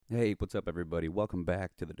Hey, what's up, everybody? Welcome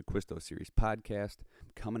back to the DAcquisto Series podcast.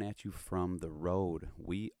 Coming at you from the road.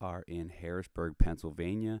 We are in Harrisburg,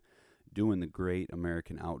 Pennsylvania, doing the Great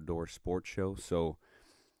American Outdoor Sports Show. So,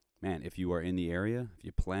 man, if you are in the area, if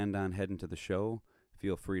you planned on heading to the show,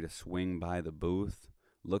 feel free to swing by the booth.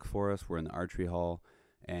 Look for us. We're in the archery hall,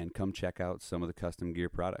 and come check out some of the custom gear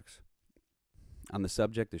products. On the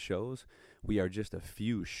subject of shows, we are just a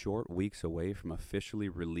few short weeks away from officially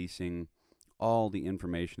releasing all the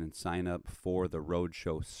information and sign up for the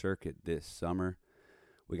Roadshow circuit this summer.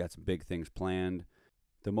 We got some big things planned.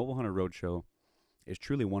 The Mobile Hunter Roadshow is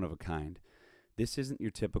truly one of a kind. This isn't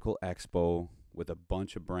your typical expo with a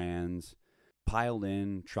bunch of brands piled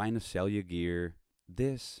in, trying to sell you gear.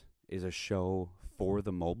 This is a show for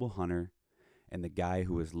the mobile hunter and the guy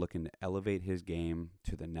who is looking to elevate his game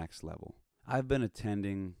to the next level. I've been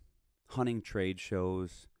attending hunting trade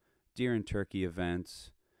shows, deer and turkey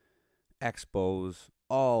events, expos,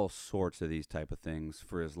 all sorts of these type of things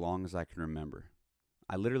for as long as I can remember.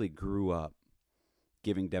 I literally grew up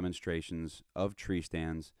giving demonstrations of tree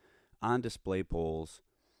stands on display poles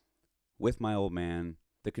with my old man.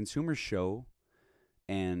 The consumer show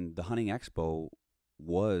and the hunting expo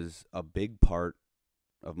was a big part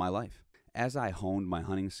of my life. As I honed my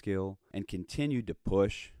hunting skill and continued to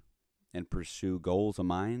push and pursue goals of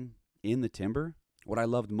mine in the timber, what I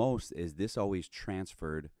loved most is this always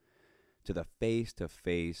transferred to the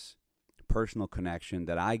face-to-face personal connection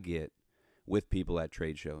that I get with people at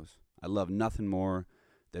trade shows. I love nothing more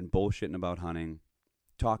than bullshitting about hunting,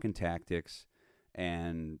 talking tactics,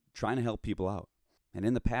 and trying to help people out. And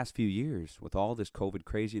in the past few years, with all this COVID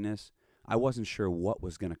craziness, I wasn't sure what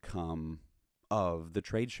was going to come of the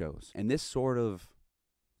trade shows. And this sort of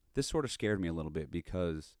scared me a little bit,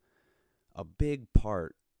 because a big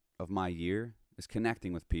part of my year is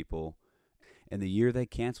connecting with people. And the year they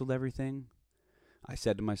canceled everything, I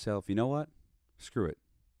said to myself, you know what? Screw it.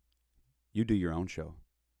 You do your own show.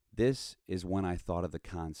 This is when I thought of the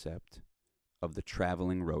concept of the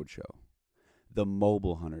traveling roadshow, the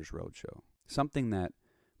Mobile Hunters Roadshow, something that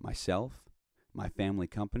myself, my family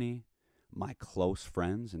company, my close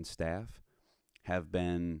friends and staff have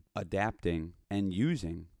been adapting and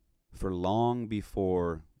using for long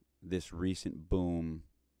before this recent boom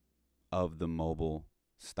of the mobile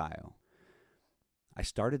style. I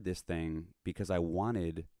started this thing because I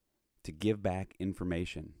wanted to give back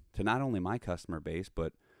information to not only my customer base,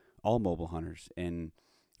 but all mobile hunters and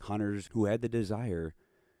hunters who had the desire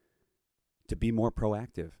to be more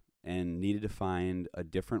proactive and needed to find a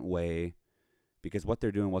different way because what they're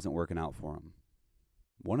doing wasn't working out for them.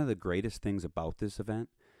 One of the greatest things about this event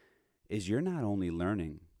is you're not only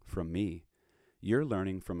learning from me, you're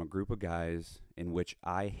learning from a group of guys in which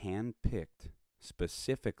I handpicked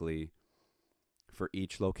specifically for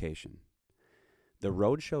each location. The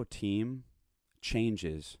Roadshow team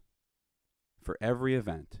changes for every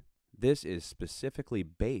event. This is specifically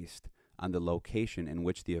based on the location in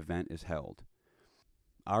which the event is held.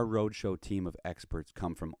 Our Roadshow team of experts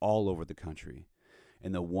come from all over the country,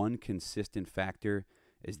 and the one consistent factor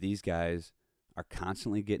is these guys are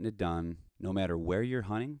constantly getting it done no matter where you're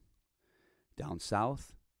hunting. Down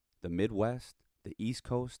south, the Midwest, the East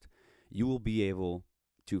Coast, you will be able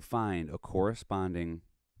to find a corresponding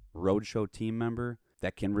Roadshow team member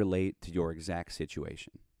that can relate to your exact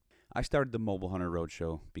situation. I started the Mobile Hunter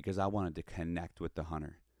Roadshow because I wanted to connect with the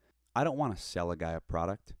hunter. I don't want to sell a guy a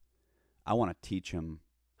product. I want to teach him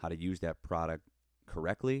how to use that product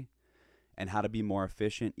correctly and how to be more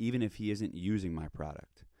efficient even if he isn't using my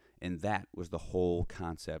product. And that was the whole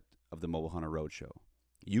concept of the Mobile Hunter Roadshow.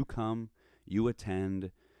 You come, you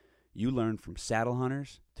attend, you learn from saddle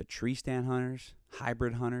hunters to tree stand hunters,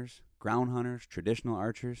 hybrid hunters, ground hunters, traditional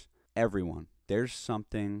archers, everyone. There's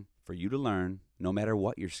something for you to learn no matter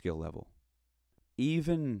what your skill level.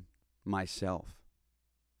 Even myself,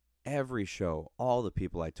 every show, all the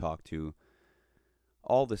people I talk to,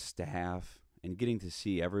 all the staff, and getting to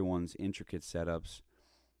see everyone's intricate setups,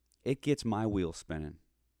 it gets my wheels spinning.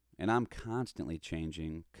 And I'm constantly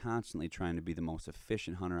changing, constantly trying to be the most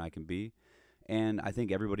efficient hunter I can be. And I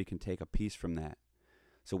think everybody can take a piece from that.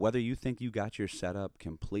 So whether you think you got your setup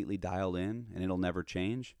completely dialed in and it'll never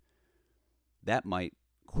change, that might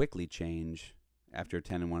quickly change after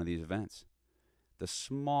attending one of these events. The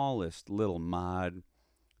smallest little mod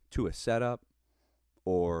to a setup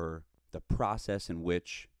or the process in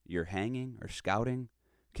which you're hanging or scouting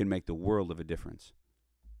can make the world of a difference.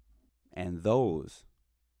 And those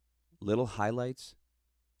little highlights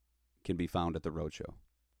can be found at the Roadshow.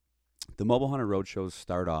 The Mobile Hunter Roadshows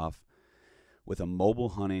start off with a Mobile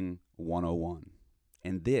Hunting 101.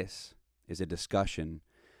 And this is a discussion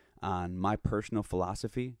on my personal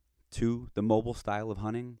philosophy to the mobile style of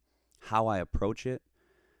hunting, how I approach it,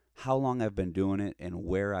 how long I've been doing it, and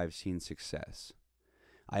where I've seen success.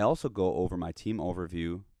 I also go over my team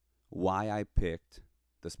overview, why I picked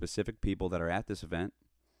the specific people that are at this event,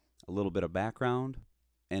 a little bit of background,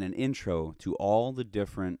 and an intro to all the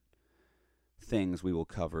different things we will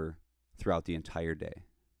cover throughout the entire day.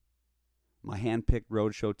 My hand-picked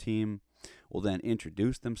roadshow team will then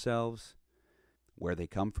introduce themselves, where they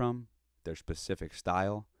come from, their specific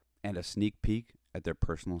style, and a sneak peek at their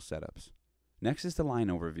personal setups. Next is the line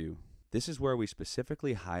overview. This is where we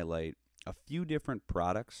specifically highlight a few different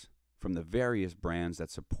products from the various brands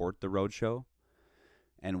that support the roadshow,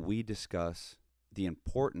 and we discuss the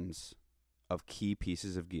importance of key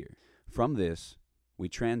pieces of gear. From this, we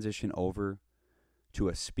transition over to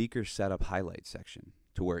a speaker setup highlight section,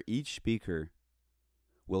 to where each speaker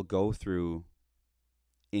will go through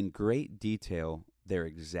in great detail their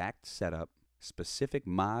exact setup, specific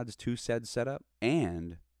mods to said setup,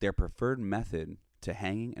 and their preferred method to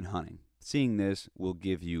hanging and hunting. Seeing this will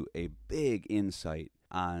give you a big insight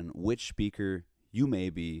on which speaker you may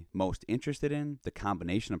be most interested in, the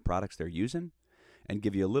combination of products they're using, and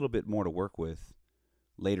give you a little bit more to work with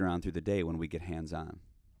later on through the day when we get hands-on.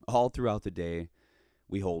 All throughout the day,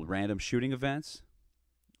 we hold random shooting events,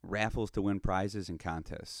 raffles to win prizes, and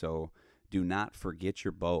contests. So do not forget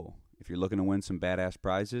your bow. If you're looking to win some badass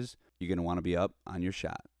prizes, you're going to want to be up on your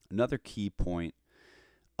shot. Another key point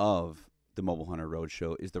of the Mobile Hunter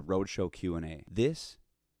Roadshow is the Roadshow Q&A. This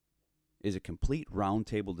is a complete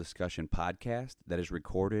roundtable discussion podcast that is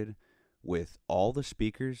recorded with all the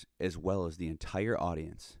speakers as well as the entire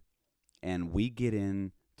audience. And we get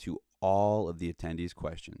into all of the attendees'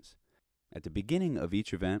 questions. At the beginning of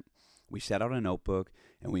each event, we set out a notebook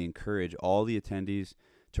and we encourage all the attendees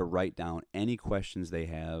to write down any questions they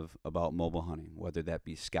have about mobile hunting, whether that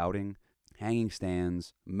be scouting, hanging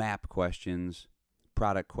stands, map questions,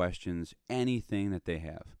 product questions, anything that they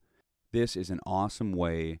have. This is an awesome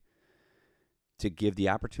way to give the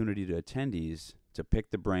opportunity to attendees to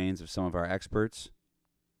pick the brains of some of our experts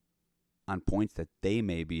on points that they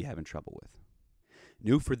may be having trouble with.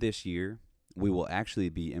 New for this year, we will actually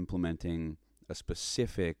be implementing a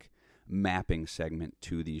specific mapping segment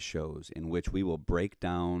to these shows in which we will break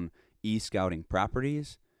down e-scouting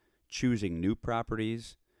properties, choosing new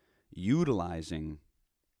properties, utilizing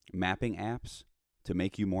mapping apps to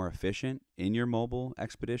make you more efficient in your mobile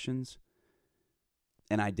expeditions,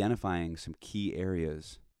 and identifying some key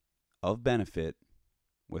areas of benefit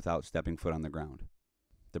without stepping foot on the ground.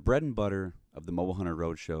 The bread and butter of the Mobile Hunter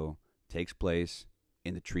Roadshow takes place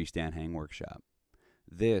in the Tree Stand Hang Workshop.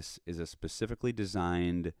 This is a specifically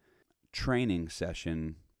designed training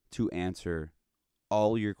session to answer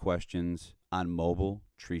all your questions on mobile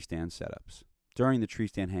tree stand setups. During the Tree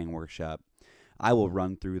Stand Hang Workshop, I will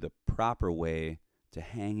run through the proper way to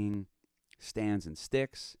hanging stands and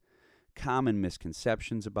sticks, common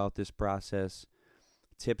misconceptions about this process,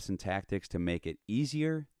 tips and tactics to make it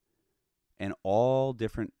easier, and all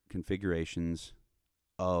different configurations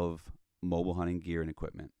of mobile hunting gear and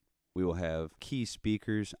equipment. We will have key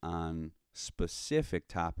speakers on specific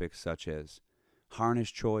topics such as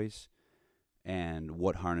harness choice and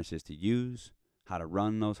what harnesses to use, how to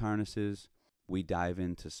run those harnesses. We dive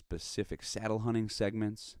into specific saddle hunting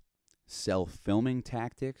segments, self-filming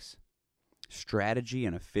tactics, strategy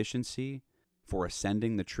and efficiency for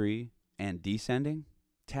ascending the tree and descending,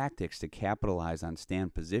 tactics to capitalize on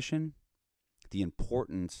stand position, the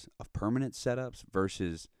importance of permanent setups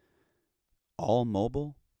versus all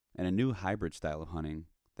mobile, and a new hybrid style of hunting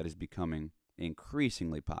that is becoming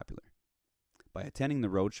increasingly popular. By attending the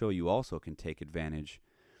roadshow, you also can take advantage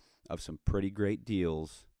of some pretty great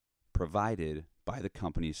deals provided by the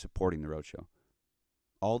companies supporting the roadshow.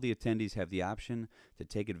 All the attendees have the option to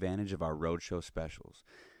take advantage of our roadshow specials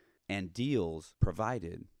and deals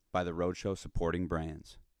provided by the roadshow supporting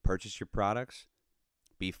brands. Purchase your products,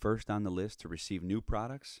 be first on the list to receive new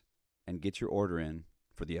products, and get your order in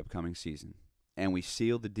for the upcoming season. And we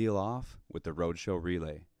seal the deal off with the Roadshow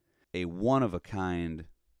Relay, a one-of-a-kind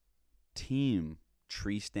team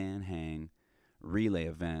tree stand hang relay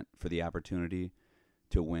event for the opportunity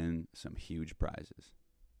to win some huge prizes.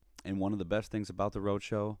 And one of the best things about the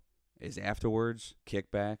Roadshow is afterwards,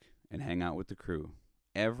 kick back and hang out with the crew.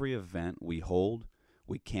 Every event we hold,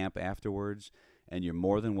 we camp afterwards, and you're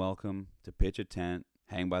more than welcome to pitch a tent,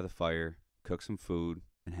 hang by the fire, cook some food,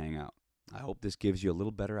 and hang out. I hope this gives you a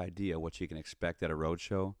little better idea what you can expect at a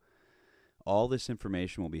roadshow. All this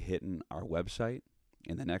information will be hitting our website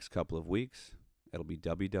in the next couple of weeks. It'll be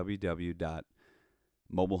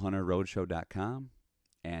www.mobilehunterroadshow.com.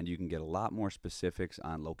 And you can get a lot more specifics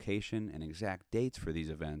on location and exact dates for these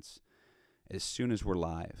events as soon as we're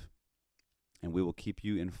live. And we will keep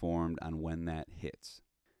you informed on when that hits.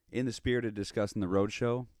 In the spirit of discussing the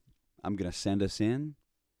Roadshow, I'm going to send us in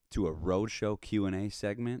to a Roadshow Q&A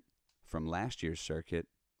segment from last year's circuit.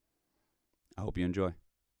 I hope you enjoy.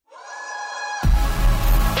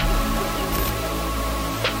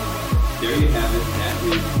 There you have it. That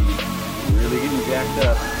is the really getting jacked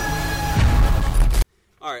up.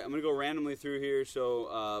 All right, I'm going to go randomly through here.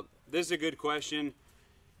 So this is a good question.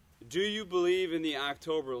 Do you believe in the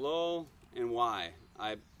October lull, and why?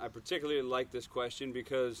 I particularly like this question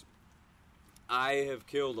because I have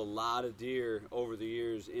killed a lot of deer over the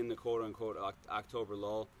years in the quote-unquote October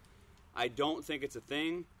lull. I don't think it's a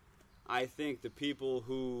thing. I think the people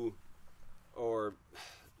who, or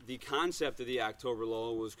the concept of the October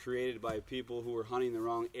lull was created by people who were hunting the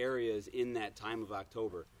wrong areas in that time of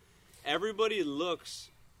October. Everybody looks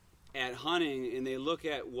at hunting and they look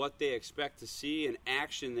at what they expect to see and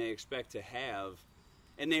action they expect to have,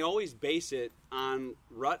 and they always base it on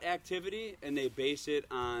rut activity, and they base it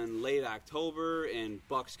on late October and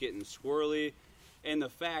bucks getting squirrely. And the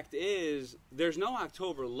fact is, there's no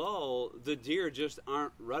October lull. The deer just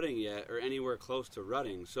aren't rutting yet or anywhere close to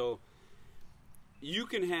rutting. So you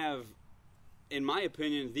can have, in my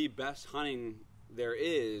opinion, the best hunting there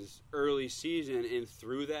is early season and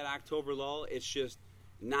through that October lull. It's just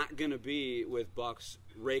not going to be with bucks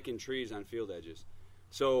raking trees on field edges.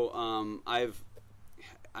 So I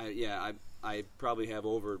probably have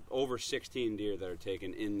over 16 deer that are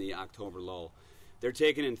taken in the October lull. They're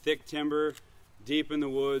taken in thick timber, deep in the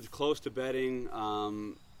woods, close to bedding,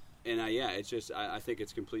 it's just I think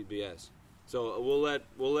it's complete BS. So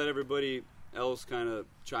we'll let everybody else kind of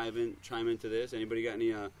chime into this. Anybody got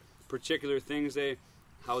any particular things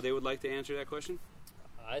how they would like to answer that question?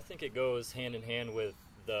 I think it goes hand in hand with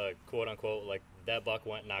the quote-unquote, like, that buck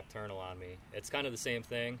went nocturnal on me. It's kind of the same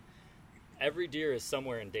thing. Every deer is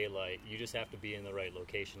somewhere in daylight. You just have to be in the right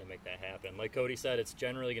location to make that happen. Like Cody said, it's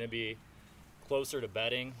generally going to be closer to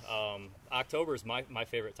bedding. October is my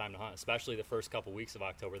favorite time to hunt, especially the first couple weeks of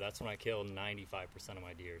October. That's when I kill 95% of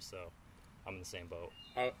my deer, so I'm in the same boat.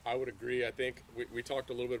 I would agree. I think we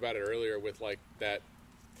talked a little bit about it earlier with, like, that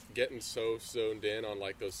getting so zoned in on,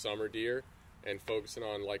 like, those summer deer and focusing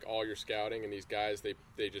on, like, all your scouting, and these guys,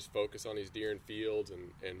 they just focus on these deer in fields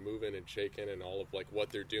and moving and shaking and all of, like,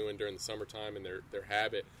 what they're doing during the summertime and their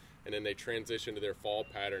habit, and then they transition to their fall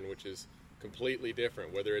pattern, which is completely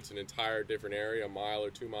different, whether it's an entire different area, a mile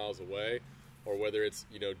or 2 miles away, or whether it's,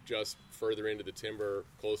 just further into the timber,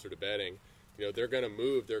 closer to bedding. They're going to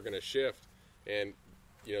move, they're going to shift, and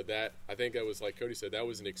that, I think that was, like Cody said, that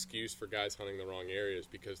was an excuse for guys hunting the wrong areas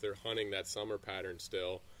because they're hunting that summer pattern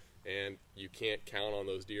still, and you can't count on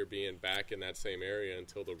those deer being back in that same area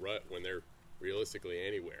until the rut when they're realistically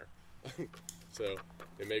anywhere. So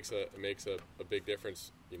it makes a big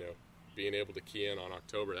difference, being able to key in on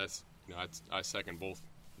October. That's, I second both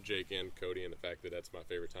Jake and Cody in the fact that that's my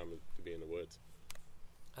favorite time to be in the woods.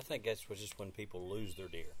 I think that's just when people lose their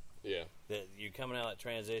deer. Yeah. That you're coming out of that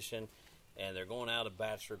transition, and they're going out of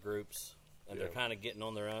bachelor groups, and they're kind of getting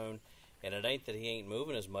on their own. And it ain't that he ain't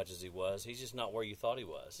moving as much as he was. He's just not where you thought he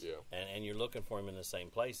was. Yeah. And you're looking for him in the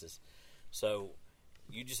same places. So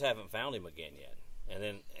you just haven't found him again yet.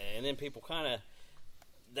 And then people kind of,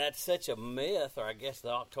 that's such a myth, or I guess the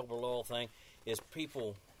October lull thing, is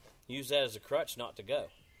people use that as a crutch not to go.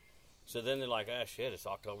 So then they're like, shit, it's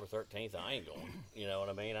October 13th. I ain't going. You know what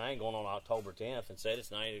I mean? I ain't going on October 10th and said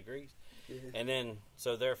it's 90 degrees. Yeah. And then,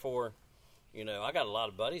 so therefore, I got a lot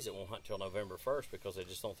of buddies that won't hunt till November 1st because they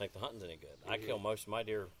just don't think the hunting's any good. Mm-hmm. I kill most of my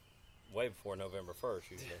deer way before November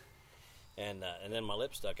 1st usually. And then my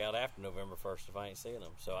lip stuck out after November 1st if I ain't seeing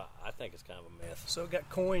them. So I think it's kind of a myth. So it got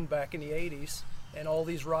coined back in the 80s, and all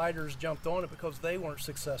these riders jumped on it because they weren't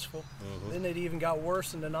successful. Mm-hmm. Then it even got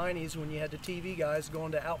worse in the 90s when you had the TV guys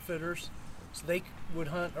going to outfitters. So they would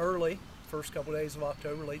hunt early, first couple days of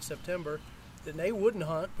October, late September. Then they wouldn't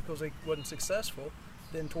hunt because they wasn't successful.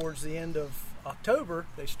 Then towards the end of October,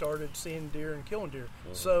 they started seeing deer and killing deer.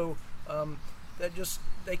 Mm-hmm. So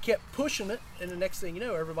they kept pushing it, and the next thing you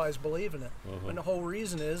know, everybody's believing it. Mm-hmm. And the whole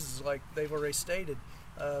reason is like they've already stated,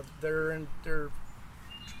 they're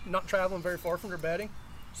not traveling very far from their bedding,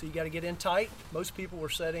 so you got to get in tight. Most people were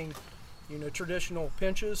setting, traditional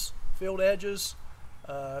pinches, field edges,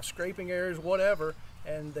 scraping areas, whatever,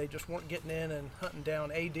 and they just weren't getting in and hunting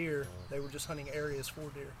down a deer. They were just hunting areas for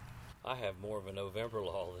deer. I have more of a November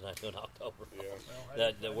lull than I do an October lull.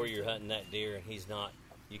 Yeah. That where you're hunting that deer and he's not,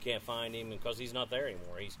 you can't find him because he's not there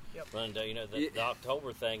anymore. He's running. The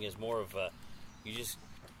October thing is more of a,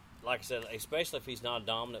 like I said, especially if he's not a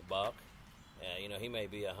dominant buck. He may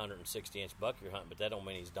be a 160-inch buck you're hunting, but that don't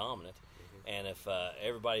mean he's dominant. And if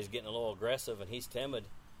everybody's getting a little aggressive and he's timid,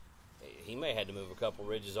 he may have to move a couple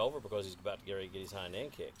ridges over because he's about to get ready to get his hind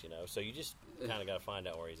end kicked. So you just kind of got to find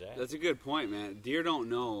out where he's at. That's a good point, man. Deer don't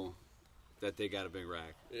know that they got a big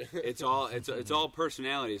rack. It's all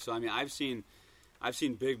personality. So I mean, I've seen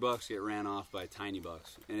big bucks get ran off by tiny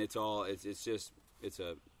bucks, and it's like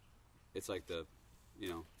the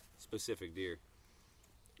specific deer.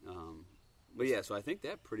 But yeah, so I think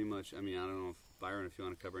that pretty much. I mean, I don't know if Byron, if you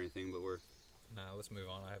want to cover anything, but we're. Nah, let's move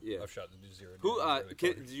on. I've shot the 0. Who?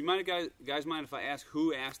 Do you mind, guys? Mind if I ask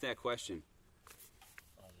who asked that question?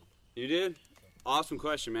 You did? Awesome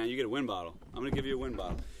question, man. You get a wind bottle. I'm going to give you a wind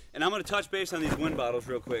bottle, and I'm going to touch base on these wind bottles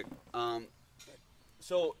real quick.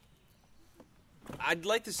 So I'd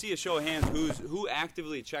like to see a show of hands who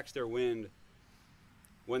actively checks their wind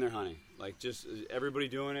when they're hunting. Like, just everybody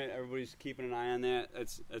doing it, everybody's keeping an eye on that.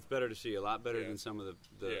 That's better to see, a lot better than some of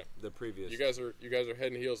the previous. You guys are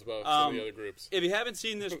head and heels above some of the other groups. If you haven't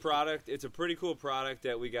seen this product, it's a pretty cool product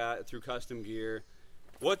that we got through Custom Gear.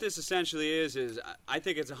 What this essentially is I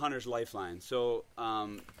think it's a hunter's lifeline. So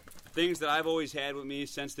things that I've always had with me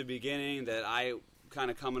since the beginning that I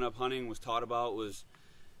kind of coming up hunting was taught about was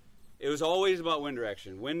it was always about wind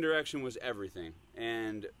direction. Wind direction was everything.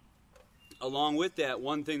 And along with that,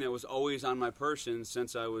 one thing that was always on my person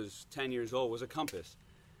since I was 10 years old was a compass.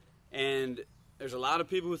 And there's a lot of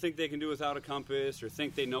people who think they can do without a compass or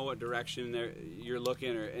think they know what direction you're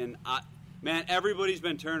looking. Man, everybody's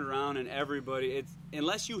been turned around, and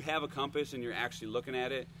unless you have a compass and you're actually looking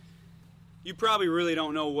at it, you probably really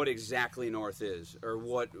don't know what exactly north is or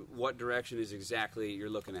what direction is exactly you're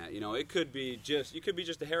looking at. It could be just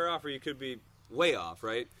a hair off, or you could be way off,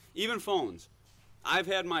 right? Even phones. I've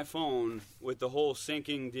had my phone with the whole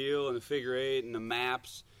syncing deal and the figure 8 and the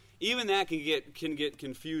maps. Even that can get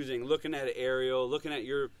confusing. Looking at an aerial, looking at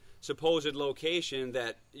your supposed location,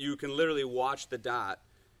 that you can literally watch the dot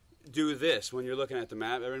do this when you're looking at the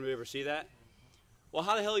map. Everybody ever see that? Well,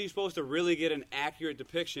 how the hell are you supposed to really get an accurate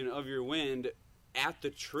depiction of your wind at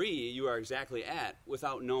the tree you are exactly at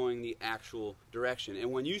without knowing the actual direction?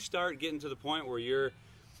 And when you start getting to the point where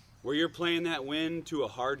you're playing that wind to a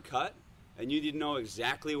hard cut, and you need to know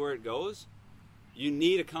exactly where it goes, you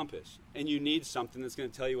need a compass, and you need something that's going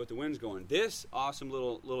to tell you what the wind's going. This awesome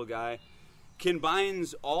little guy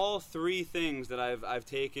combines all three things that I've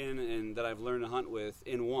taken and that I've learned to hunt with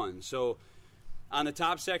in one. So on the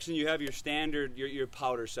top section, you have your standard, your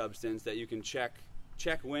powder substance that you can check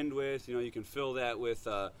wind with. You can fill that with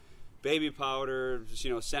baby powder,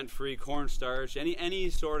 scent-free cornstarch, any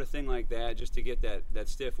sort of thing like that, just to get that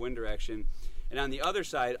stiff wind direction. And on the other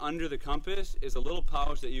side, under the compass, is a little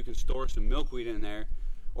pouch that you can store some milkweed in there,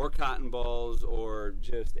 or cotton balls, or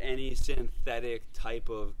just any synthetic type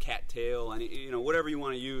of cattail, whatever you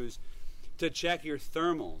want to use to check your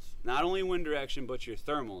thermals. Not only wind direction, but your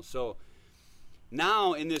thermals. So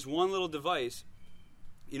now in this one little device,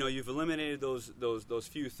 you've eliminated those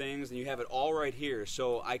few things, and you have it all right here.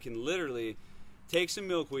 So I can literally take some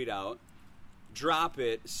milkweed out, drop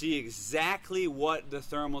it, see exactly what the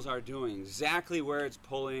thermals are doing, exactly where it's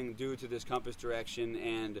pulling due to this compass direction.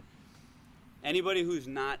 And anybody who's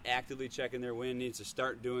not actively checking their wind needs to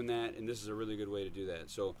start doing that, and this is a really good way to do that.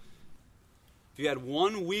 So if you had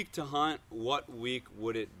 1 week to hunt, what week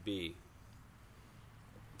would it be?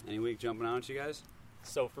 Any week jumping out at you guys?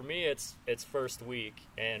 So for me, it's first week,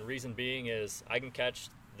 and reason being is I can catch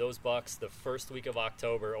those bucks the first week of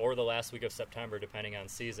October or the last week of September, depending on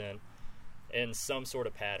season, in some sort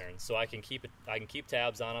of pattern. So I can keep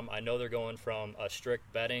tabs on them. I know they're going from a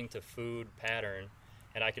strict bedding to food pattern,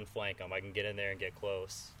 and I can flank them. I can get in there and get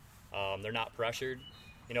close. They're not pressured.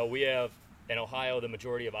 We have in Ohio, the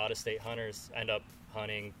majority of out-of-state hunters end up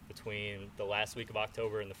hunting between the last week of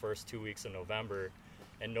October and the first 2 weeks of November,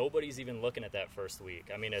 and nobody's even looking at that first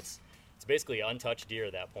week. I mean, it's basically untouched deer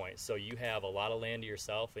at that point. So you have a lot of land to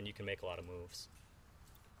yourself, and you can make a lot of moves.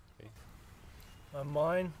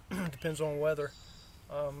 Mine depends on weather.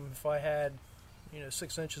 If I had,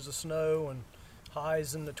 6 inches of snow and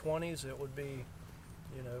highs in the 20s, it would be,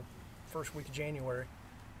 first week of January.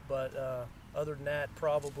 But other than that,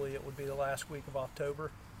 probably it would be the last week of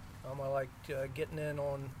October. I like getting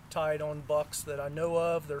tied on bucks that I know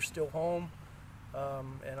of. They're still home,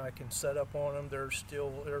 and I can set up on them.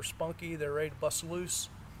 They're spunky. They're ready to bust loose.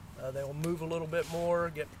 They'll move a little bit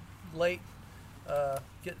more, get late,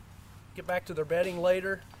 get back to their bedding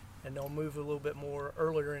later, and they'll move a little bit more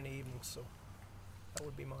earlier in the evening. So that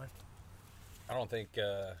would be mine. I don't think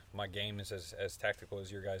my game is as tactical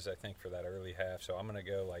as your guys, I think, for that early half. So I'm going to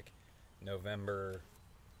go like November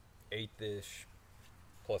 8th-ish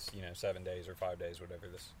plus 7 days or 5 days, whatever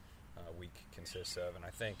this week consists of. And I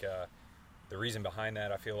think the reason behind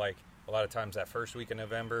that, I feel like a lot of times that first week in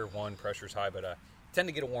November, pressure's high, but tend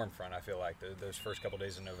to get a warm front. I feel like those first couple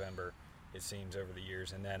days in November, it seems, over the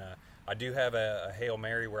years. And then I do have a Hail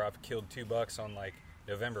Mary where I've killed 2 bucks on like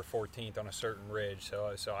November 14th on a certain ridge.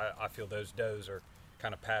 So I feel those does are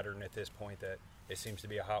kind of patterned at this point, that it seems to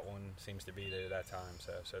be a hot one, seems to be there that time.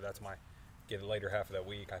 So that's my get the later half of that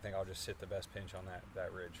week. I think I'll just sit the best pinch on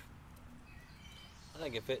that ridge. I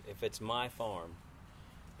think if it's my farm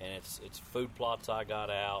and it's food plots I got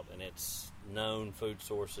out and it's known food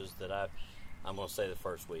sources, that I'm going to say the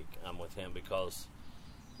first week I'm with him, because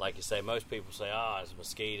like you say, most people say, it's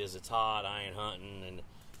mosquitoes, it's hot, I ain't hunting, and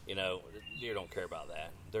deer don't care about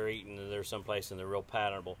that. They're eating, they're someplace and they're real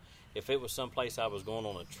patternable. If it was someplace I was going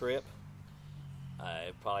on a trip,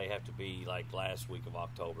 it'd probably have to be like last week of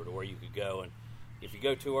October, to where you could go, and if you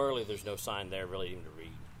go too early, there's no sign there really even to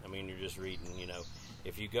read. I mean, you're just reading,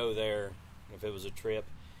 if you go there, if it was a trip,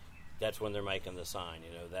 that's when they're making the sign.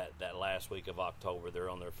 That last week of October, they're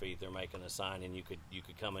on their feet, they're making the sign, and you could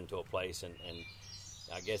come into a place and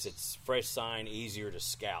I guess it's fresh sign, easier to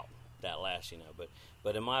scout that last,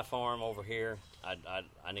 But in my farm over here,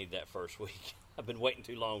 I need that first week. I've been waiting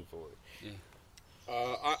too long for it. Yeah.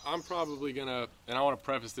 I'm probably gonna, and I want to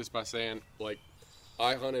preface this by saying, like,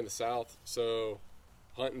 I hunt in the South, so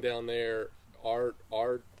hunting down there, our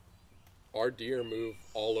deer move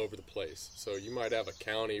all over the place. So you might have a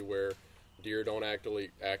county where deer don't actually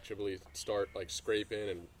start like scraping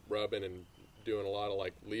and rubbing and doing a lot of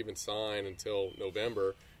like leaving sign until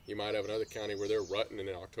November. You might have another county where they're rutting in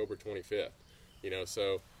October 25th.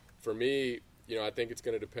 So for me, I think it's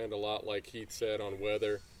going to depend a lot, like Heath said, on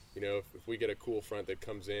weather. If we get a cool front that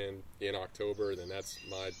comes in October, then that's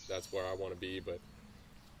where I want to be. But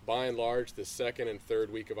by and large, the second and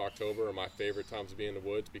third week of October are my favorite times to be in the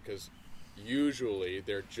woods, because usually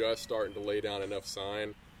they're just starting to lay down enough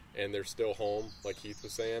sign and they're still home, like Heath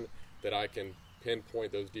was saying, that I can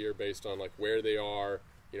pinpoint those deer based on like where they are,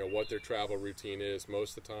 what their travel routine is.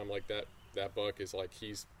 Most of the time, like that buck is like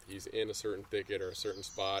he's in a certain thicket or a certain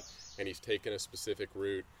spot, and he's taking a specific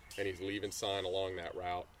route and he's leaving sign along that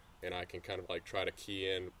route, and I can kind of like try to key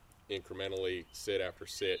in incrementally, sit after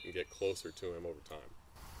sit, and get closer to him over time.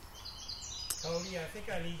 Cody, I think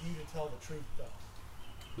I need you to tell the truth, though.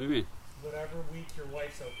 What do you mean? Whatever week your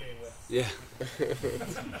wife's okay with. Yeah.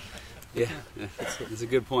 That's a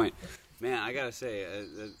good point. Man, I gotta say,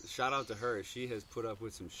 shout out to her. She has put up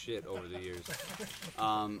with some shit over the years.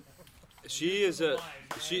 She's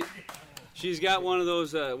got one of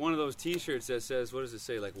those T-shirts that says, what does it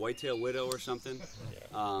say, like Whitetail Widow or something?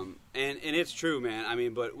 Yeah. And it's true, man. I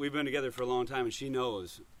mean, but we've been together for a long time, and she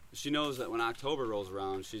knows that when October rolls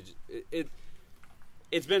around,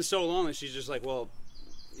 it's been so long that she's just like, well,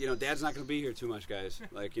 Dad's not going to be here too much, guys.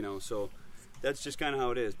 Like, so that's just kind of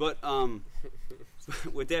how it is. But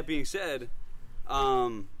with that being said,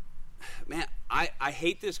 man, I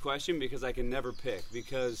hate this question because I can never pick,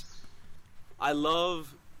 because I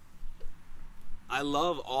love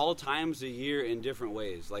all times of year in different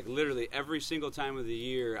ways. Like literally every single time of the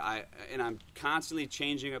year, I'm constantly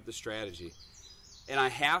changing up the strategy. And I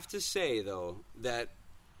have to say though that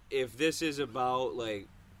if this is about like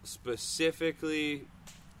specifically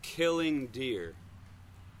killing deer,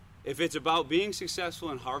 if it's about being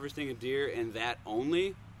successful in harvesting a deer and that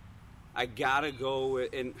only, I gotta go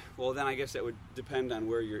with, and well, then I guess that would depend on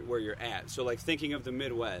where you're at. So like thinking of the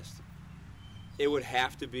Midwest, it would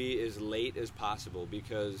have to be as late as possible,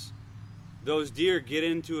 because those deer get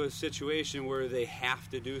into a situation where they have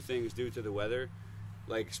to do things due to the weather,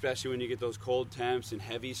 like especially when you get those cold temps and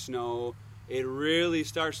heavy snow. It really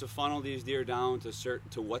starts to funnel these deer down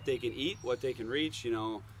to what they can eat, what they can reach,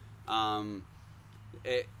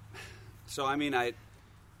 So I mean,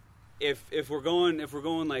 if we're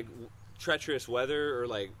going like treacherous weather, or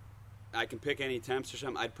like I can pick any temps or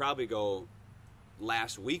something, I'd probably go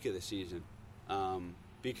last week of the season,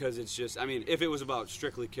 because it's just, I mean, if it was about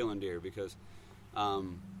strictly killing deer, because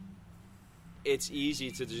it's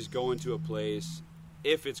easy to just go into a place.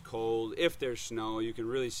 If it's cold, if there's snow, you can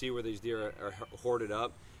really see where these deer are hoarded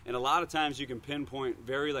up. And a lot of times you can pinpoint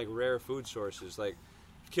very like rare food sources. Like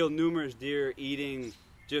I've killed numerous deer eating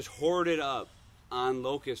just hoarded up on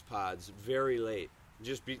locust pods very late.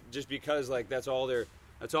 Just because like that's all they're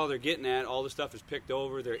getting at. All the stuff is picked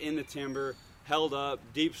over. They're in the timber, held up.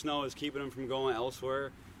 Deep snow is keeping them from going elsewhere.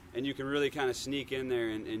 And you can really kind of sneak in there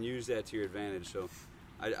and use that to your advantage. So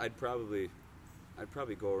I'd probably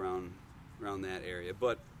go around that area,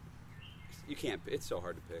 but you can't. It's so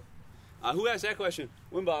hard to pick. Who asked that question?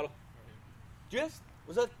 Win bottle. Yes.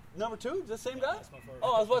 Was that number 2? Is that the same guy? That's my first.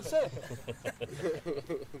 Oh, I was about to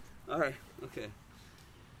say. All right.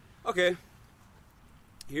 Okay.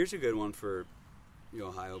 Here's a good one for you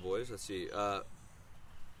Ohio boys. Let's see.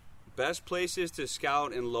 Best places to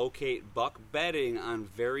scout and locate buck bedding on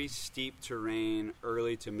very steep terrain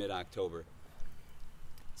early to mid-October.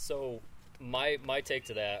 So my take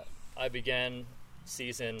to that, I begin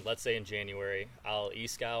season, let's say in January. I'll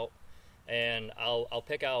e-scout, and I'll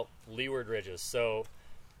pick out leeward ridges. So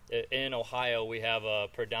in Ohio, we have a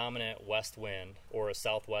predominant west wind or a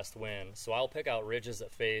southwest wind. So I'll pick out ridges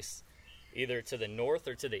that face either to the north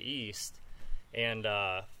or to the east, and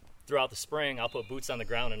throughout the spring, I'll put boots on the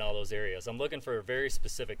ground in all those areas. I'm looking for very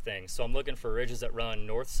specific things. So I'm looking for ridges that run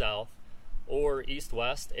north-south or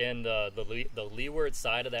east-west, and the leeward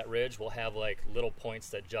side of that ridge will have like little points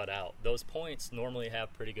that jut out. Those points normally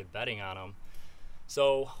have pretty good bedding on them.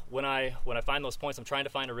 So when I find those points, I'm trying to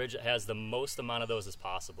find a ridge that has the most amount of those as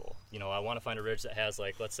possible. I want to find a ridge that has,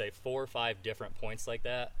 like, let's say 4 or 5 different points like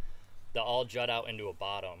that all jut out into a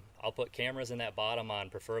bottom. I'll put cameras in that bottom on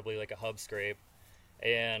preferably like a hub scrape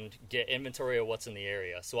and get inventory of what's in the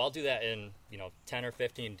area. So I'll do that in 10 or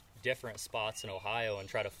 15 different spots in Ohio and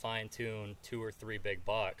try to fine-tune 2 or 3 big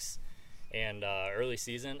bucks. And early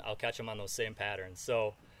season, I'll catch them on those same patterns.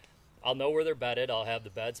 So I'll know where they're bedded. I'll have the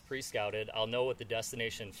beds pre-scouted. I'll know what the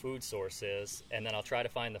destination food source is, and then I'll try to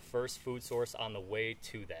find the first food source on the way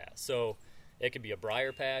to that. So it could be a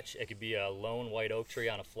briar patch. It could be a lone white oak tree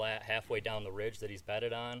on a flat halfway down the ridge that he's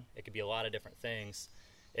bedded on. It could be a lot of different things.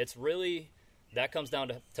 It's really, that comes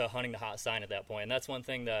down to hunting the hot sign at that point. And that's one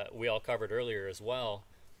thing that we all covered earlier as well.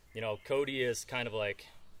 Cody is kind of like,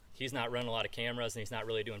 he's not running a lot of cameras and he's not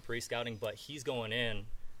really doing pre-scouting, but he's going in,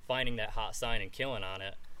 finding that hot sign and killing on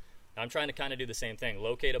it. I'm trying to kind of do the same thing.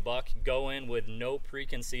 Locate a buck, go in with no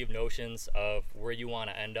preconceived notions of where you want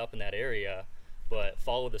to end up in that area, but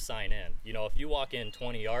follow the sign in. If you walk in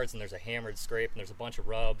 20 yards and there's a hammered scrape and there's a bunch of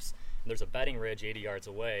rubs and there's a bedding ridge 80 yards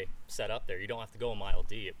away set up there, you don't have to go a mile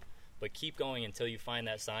deep. But keep going until you find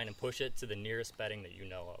that sign and push it to the nearest bedding that you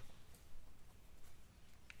know of.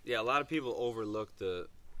 Yeah, a lot of people overlook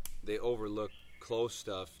close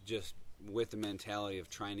stuff just with the mentality of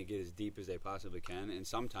trying to get as deep as they possibly can, and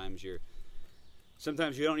sometimes you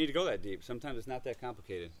don't need to go that deep. Sometimes it's not that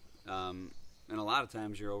complicated, and a lot of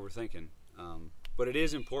times you're overthinking. But it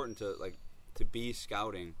is important to be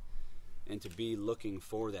scouting and to be looking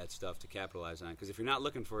for that stuff to capitalize on. Because if you're not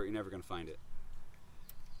looking for it, you're never going to find it.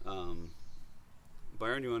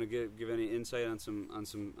 Byron, you want to give any insight on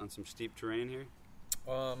some steep terrain here?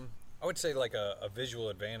 I would say like a visual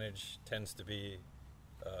advantage tends to be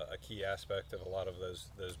a key aspect of a lot of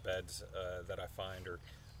those beds that I find, or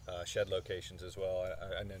shed locations as well.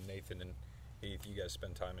 I know Nathan and Heath, you guys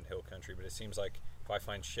spend time in hill country, but it seems like if I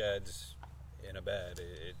find sheds in a bed,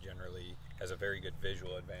 it generally has a very good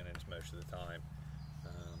visual advantage most of the time.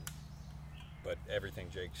 But everything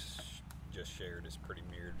Jake's just shared is pretty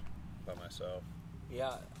mirrored by myself.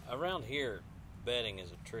 Yeah, around here, bedding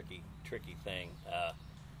is a tricky thing.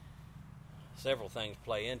 Several things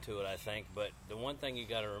play into it, I think, but the one thing you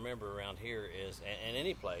got to remember around here is, and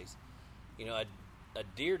any place, a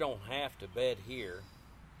deer don't have to bed here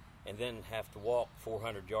and then have to walk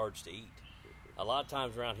 400 yards to eat. A lot of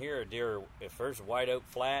times around here, a deer, if there's a white oak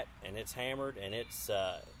flat and it's hammered and it's,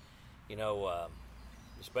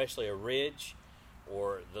 especially a ridge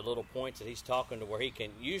or the little points that he's talking to where he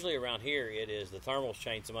can, usually around here it is the thermals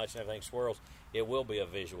change so much and everything swirls, it will be a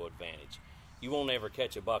visual advantage. You won't ever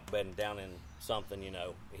catch a buck bedding down in something,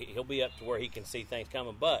 He'll be up to where he can see things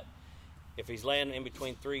coming, but if he's laying in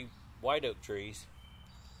between 3 white oak trees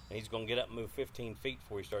and he's going to get up and move 15 feet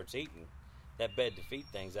before he starts eating, that bed to feet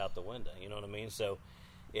thing's out the window, you know what I mean? So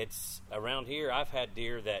it's around here, I've had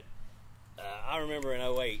deer that, I remember in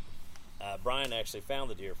 08, Brian actually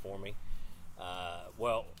found the deer for me.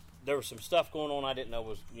 Well, there was some stuff going on I didn't know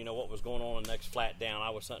was, what was going on in the next flat down.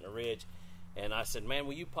 I was hunting a ridge. And I said, man,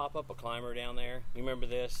 will you pop up a climber down there? You remember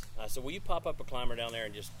this? I said, will you pop up a climber down there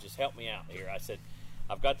and just help me out here? I said,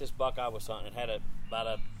 I've got this buck I was hunting. It had about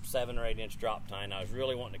a 7 or 8 inch drop tine. I was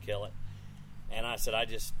really wanting to kill it. And I said,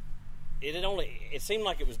 it seemed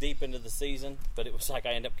like it was deep into the season, but it was like I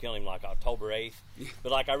ended up killing him like October 8th.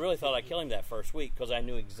 But I really thought I'd kill him that first week because I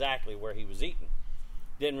knew exactly where he was eating.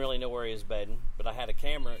 Didn't really know where he was bedding, but I had a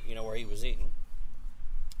camera, where he was eating.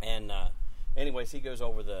 And, anyways, he goes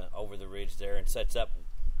over the ridge there and sets up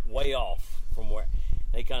way off from where.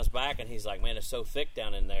 And he comes back and he's like, man, it's so thick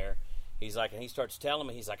down in there. He's like, and he starts telling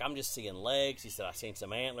me, he's like, I'm just seeing legs. He said, I seen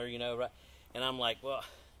some antler, right? And I'm like, well,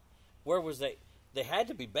 where was they? They had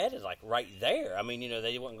to be bedded like right there. I mean,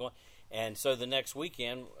 they wasn't going. And so the next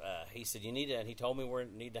weekend, he said, you need to, and he told me where I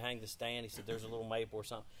need to hang the stand. He said, there's a little maple or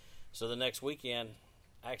something. So the next weekend,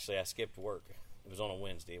 actually, I skipped work. It was on a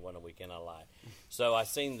Wednesday. It wasn't a weekend, I lied. So I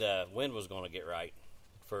seen the wind was going to get right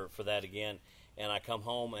for that again. And I come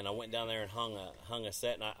home, and I went down there and hung a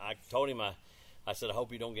set. And I told him, I said, I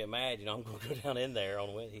hope you don't get mad. You know, I'm going to go down in there on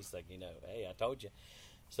the wind. He's like, hey, I told you.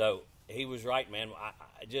 So he was right, man.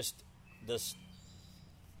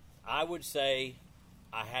 I would say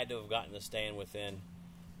I had to have gotten the stand within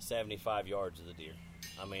 75 yards of the deer.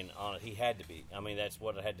 I mean, he had to be. I mean, that's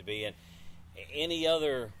what it had to be. And any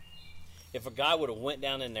other, if a guy would have went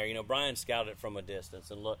down in there, Brian scouted it from a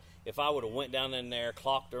distance and look. If I would have went down in there,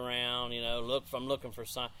 clocked around, I'm looking for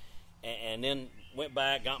sign, and then went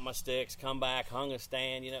back, got my sticks, come back, hung a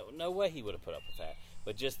stand, no way he would have put up with that.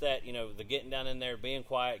 But just that, the getting down in there, being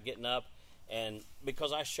quiet, getting up, and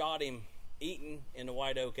because I shot him eating in the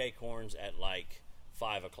white oak acorns at like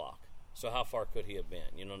 5 o'clock. So how far could he have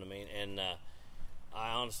been? You know what I mean? And I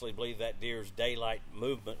honestly believe that deer's daylight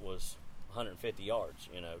movement was 150 yards,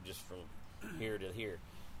 just from here to here.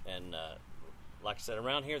 And like I said,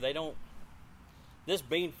 around here, they don't, this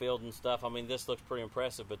bean field and stuff, I mean, this looks pretty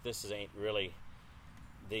impressive, but this ain't really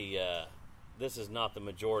this is not the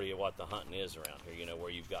majority of what the hunting is around here, where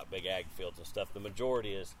you've got big ag fields and stuff. The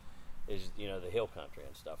majority is the hill country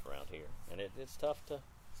and stuff around here. And it's tough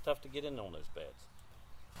to get in on those beds.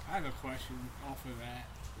 I have a question off of that.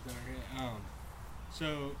 Is that okay?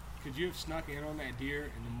 So could you have snuck in on that deer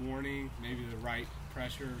in the morning, maybe the right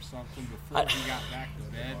pressure or something before he got back to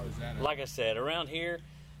bed? Was that like I said, around here,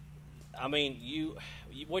 I mean,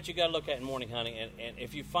 what you got to look at in morning hunting, and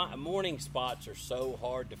if you find morning spots are so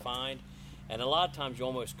hard to find, and a lot of times you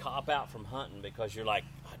almost cop out from hunting because you're like,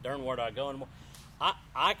 darn, where do I go anymore?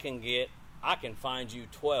 I can find you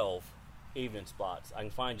 12 evening spots. I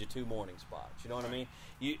can find you 2 morning spots. You know what I mean?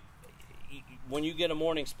 When you get a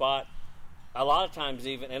morning spot, a lot of times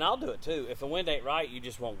even, and I'll do it too, if the wind ain't right, you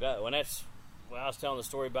just won't go. And that's, I was telling the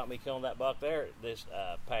story about me killing that buck there this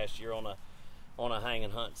past year on a hang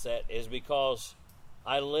and hunt set, is because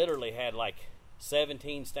I literally had like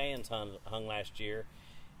 17 stands hung last year,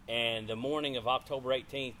 and the morning of October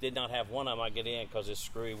 18th did not have one of them I get in because this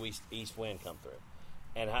screwy east wind come through.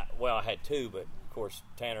 And I had 2, but of course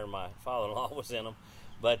Tanner, my father-in-law, was in them.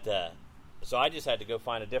 But so I just had to go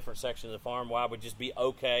find a different section of the farm where I would just be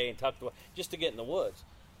okay and tucked away, just to get in the woods.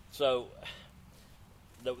 So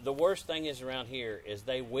the worst thing is around here is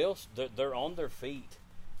they're on their feet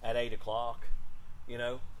at 8 o'clock,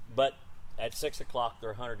 but at 6 o'clock they're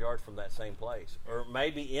 100 yards from that same place, or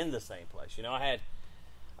maybe in the same place.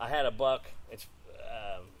 I had a buck. It's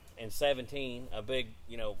in 17, a big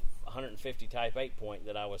 150 type 8-point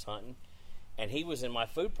that I was hunting, and he was in my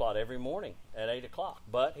food plot every morning at 8 o'clock.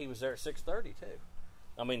 But he was there at 6:30 too.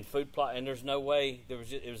 I mean, food plot, and there's no way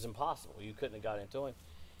it was impossible. You couldn't have got into him.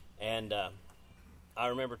 And I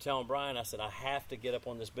remember telling Brian, I said, I have to get up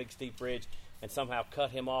on this big steep ridge and somehow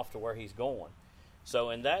cut him off to where he's going.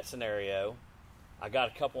 So in that scenario, I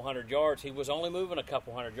got a couple 100 yards. He was only moving a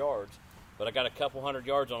couple 100 yards, but I got a couple 100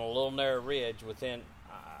 yards on a little narrow ridge within,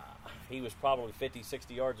 he was probably 50,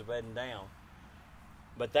 60 yards of bedding down.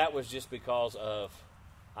 But that was just because of,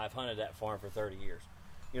 I've hunted that farm for 30 years.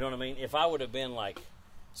 You know what I mean? If I would have been like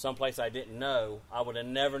someplace I didn't know, I would have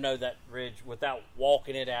never known that ridge without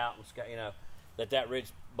walking it out, and that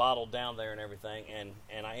ridge bottled down there and everything.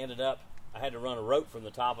 And I ended up, I had to run a rope from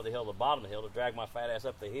the top of the hill to the bottom of the hill to drag my fat ass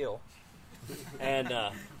up the hill. And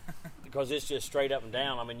because it's just straight up and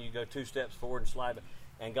down. I mean, you go 2 steps forward and slide,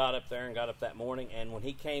 and got up there and got up that morning. And when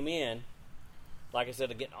he came in, like I said,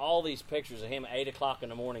 to get all these pictures of him at 8 o'clock in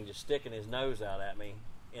the morning just sticking his nose out at me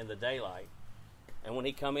in the daylight. And when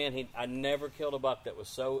he come in, I never killed a buck that was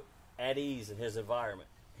so at ease in his environment.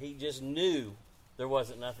 He just knew there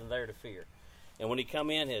wasn't nothing there to fear. And when he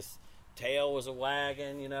come in, his tail was a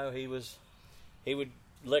wagging. He would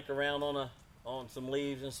lick around on some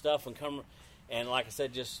leaves and stuff and come. And like I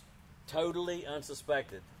said, just totally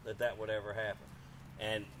unsuspected that would ever happen.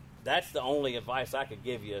 And that's the only advice I could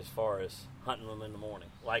give you as far as hunting them in the morning.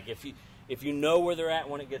 Like if you know where they're at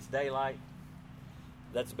when it gets daylight,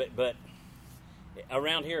 that's a bit. But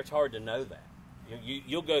around here, it's hard to know that.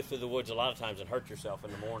 You'll go through the woods a lot of times and hurt yourself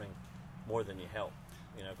in the morning more than you help.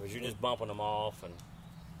 Because you're just bumping them off. And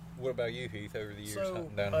what about you, Heath? Over the years, so,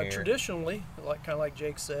 hunting down here, traditionally, kind of like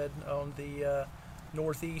Jake said, on the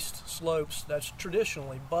northeast slopes, that's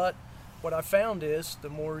traditionally. But what I found is the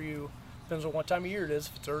more depends on what time of year it is.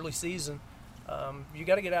 If it's early season, you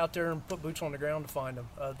got to get out there and put boots on the ground to find them.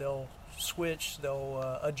 They'll switch,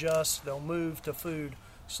 they'll adjust, they'll move to food.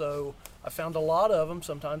 So I found a lot of them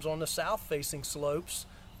sometimes on the south-facing slopes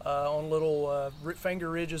on little finger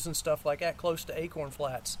ridges and stuff like that close to acorn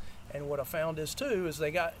flats. And what I found is too is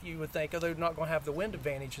you would think, oh, they're not going to have the wind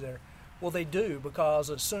advantage there. Well, they do, because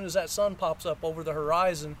as soon as that sun pops up over the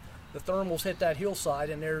horizon, the thermals hit that hillside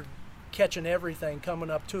and they're catching everything coming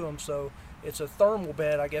up to them. So it's a thermal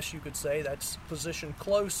bed, I guess you could say, that's positioned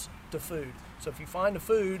close to food. So if you find the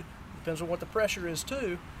food, depends on what the pressure is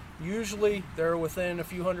too, usually they're within a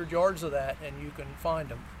few hundred yards of that and you can find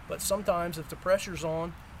them. But sometimes if the pressure's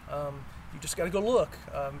on, you just got to go look.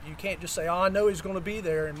 You can't just say, oh, I know he's going to be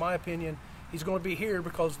there. In my opinion, he's going to be here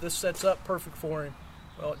because this sets up perfect for him.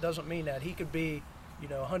 Well, it doesn't mean that. He could be,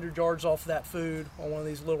 100 yards off that food on one of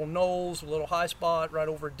these little knolls, a little high spot, right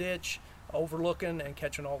over a ditch, overlooking and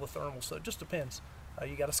catching all the thermals. So it just depends.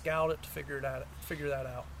 You got to scout it to figure that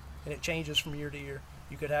out. And it changes from year to year.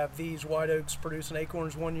 You could have these white oaks producing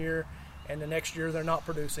acorns one year, and the next year they're not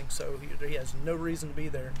producing, so he has no reason to be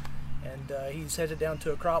there. And he's headed down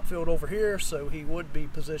to a crop field over here, so he would be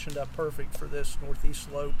positioned up perfect for this northeast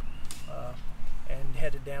slope and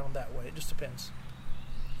headed down that way. It just depends,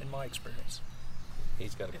 in my experience.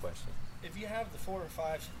 He's got a question. If you have the 4 or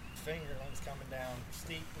 5 fingerlings coming down,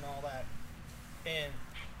 steep and all that, and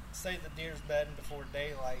say the deer's bedding before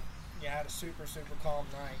daylight, you had a super, super calm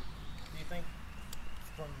night, do you think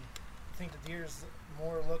the deer's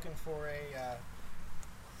more looking for a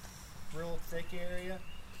real thick area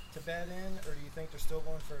to bed in, or do you think they're still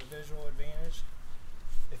going for a visual advantage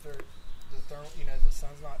if they're the thermal, the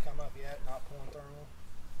sun's not come up yet, not pulling thermal?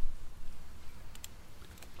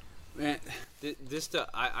 Man, this stuff,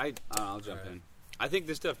 I'll jump in. I think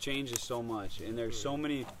this stuff changes so much, and there's so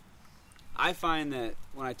many. I find that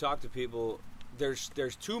when I talk to people, there's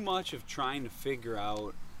too much of trying to figure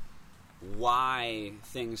out why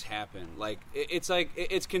things happen.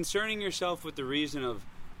 It's concerning yourself with the reason of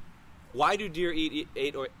why do deer eat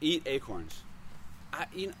acorns?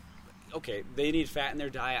 Okay, they need fat in their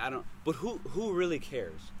diet. But who really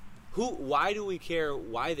cares? Why do we care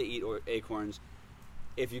why they eat acorns?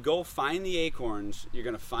 If you go find the acorns, you're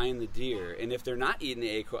gonna find the deer. And if they're not eating the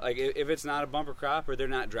acorn, if it's not a bumper crop or they're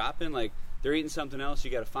not dropping, they're eating something else,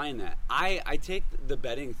 you got to find that. I take the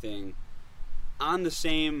bedding thing on the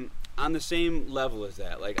same level as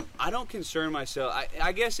that. I don't concern myself.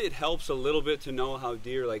 I guess it helps a little bit to know how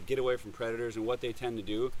deer get away from predators and what they tend to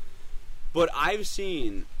do. But I've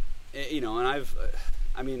seen, and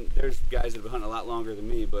there's guys that have been hunting a lot longer than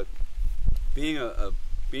me, but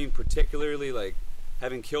being particularly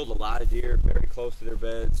having killed a lot of deer very close to their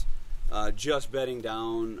beds, just bedding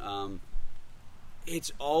down.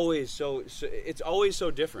 It's always so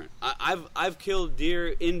different. I've killed deer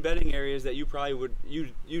in bedding areas that you probably would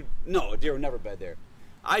a deer would never bed there.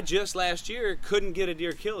 I just last year couldn't get a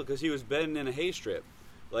deer killed because he was bedding in a hay strip,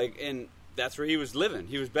 and that's where he was living.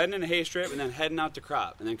 He was bedding in a hay strip and then heading out to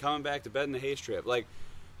crop and then coming back to bed in the hay strip.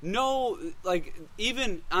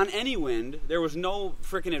 Even on any wind, there was no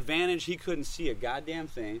freaking advantage. He couldn't see a goddamn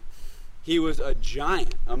thing. He was a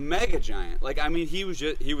giant, a mega giant. He was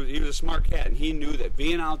a smart cat, and he knew that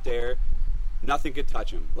being out there, nothing could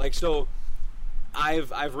touch him. So,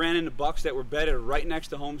 I've ran into bucks that were bedded right next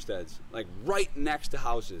to homesteads, right next to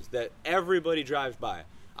houses that everybody drives by.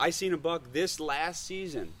 I seen a buck this last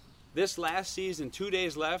season, 2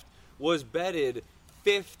 days left, was bedded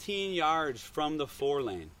 15 yards from the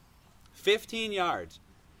 4-lane, 15 yards,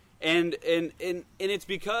 and it's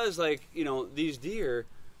because these deer.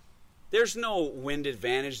 There's no wind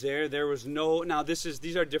advantage there. There was no. Now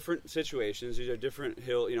these are different situations. These are different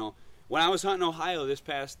hill. When I was hunting Ohio this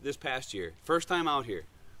past year, first time out here,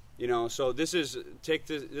 So this is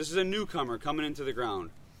a newcomer coming into the ground.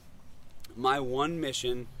 My one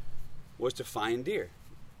mission was to find deer.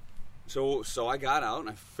 So I got out and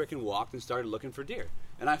I freaking walked and started looking for deer,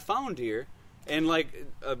 and I found deer. And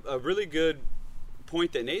a really good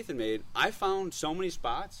point that Nathan made, I found so many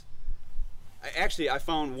spots. I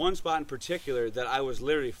found one spot in particular that I was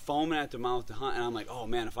literally foaming at the mouth to hunt, and I'm like, oh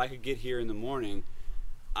man, if I could get here in the morning,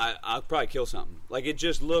 I'll probably kill something.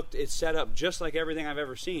 It's set up just like everything I've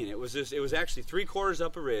ever seen. It was actually 3/4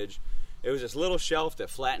 up a ridge. It was this little shelf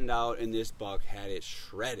that flattened out, and this buck had it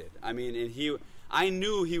shredded.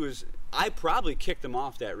 I probably kicked him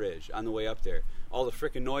off that ridge on the way up there. All the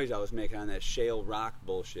freaking noise I was making on that shale rock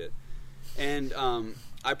bullshit. And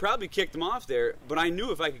I probably kicked him off there, but I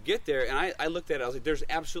knew if I could get there, and I looked at it, I was like, there's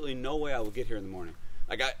absolutely no way I will get here in the morning.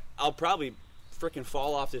 I'll probably freaking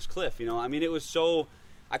fall off this cliff, It was so,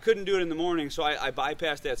 I couldn't do it in the morning, so I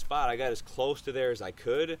bypassed that spot. I got as close to there as I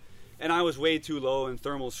could, and I was way too low, and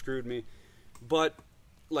thermals screwed me. But,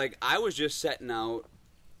 I was just setting out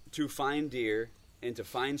to find deer and to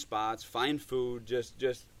find spots, find food, just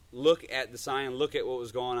look at the sign, look at what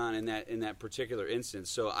was going on in that particular instance.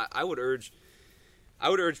 So I would urge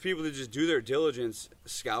people to just do their diligence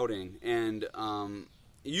scouting, and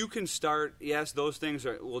you can start. Yes, those things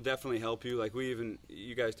will definitely help you. Like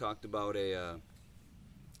you guys talked about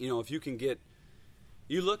if you can get,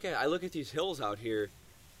 I look at these hills out here,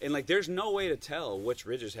 and like there's no way to tell which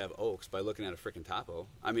ridges have oaks by looking at a freaking topo.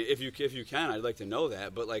 I mean, if you can, I'd like to know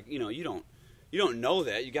that, but like you don't know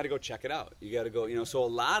that. You got to go check it out. You got to go. So a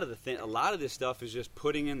lot of this stuff is just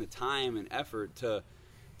putting in the time and effort to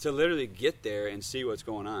literally get there and see what's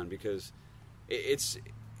going on, because it's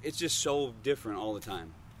just so different all the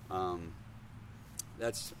time. I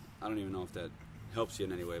don't even know if that helps you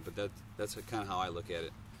in any way, but that's kind of how I look at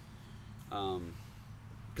it.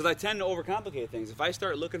 Because I tend to overcomplicate things. If I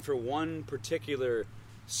start looking for one particular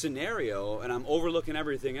scenario and I'm overlooking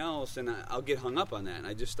everything else, and I'll get hung up on that, and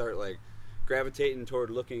I just start like gravitating toward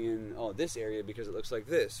looking in this area because it looks like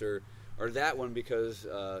this, or that one because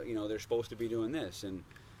they're supposed to be doing this, and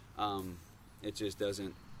it just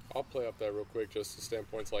doesn't. I'll play up that real quick, just the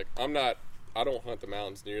standpoints. Like I don't hunt the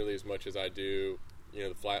mountains nearly as much as I do,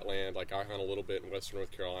 the flatland. Like I hunt a little bit in western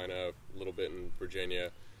North Carolina, a little bit in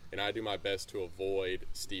Virginia, and I do my best to avoid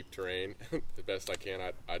steep terrain the best I can.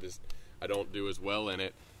 I don't do as well in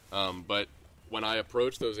it, but when I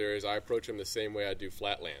approach those areas, I approach them the same way I do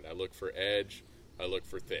flatland. I look for edge, I look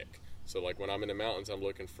for thick. So like when I'm in the mountains, I'm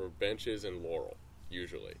looking for benches and laurel,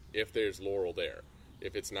 usually, if there's laurel there.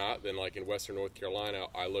 If it's not, then like in western North Carolina,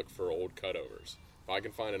 I look for old cutovers. If I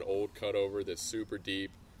can find an old cutover that's super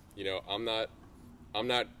deep, I'm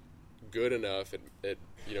not good enough at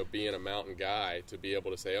being a mountain guy to be able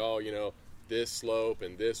to say, this slope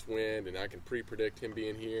and this wind, and I can pre-predict him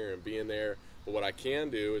being here and being there. But what I can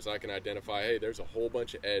do is I can identify, hey, there's a whole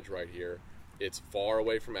bunch of edge right here. It's far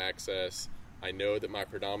away from access. I know that my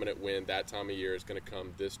predominant wind that time of year is going to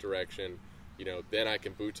come this direction. Then I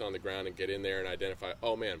can boots on the ground and get in there and identify,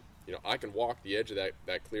 oh man, I can walk the edge of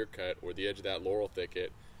that clear cut or the edge of that laurel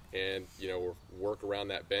thicket and, work around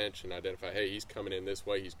that bench and identify, hey, he's coming in this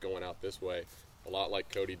way, he's going out this way. A lot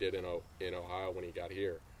like Cody did in Ohio when he got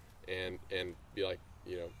here. And be like,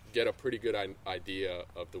 get a pretty good idea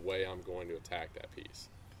of the way I'm going to attack that piece.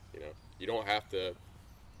 You don't have to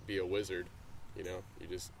be a wizard, you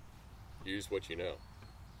just use what you know.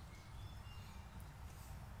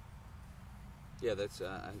 Yeah, that's.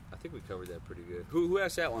 I think we covered that pretty good. Who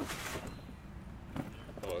asked that one?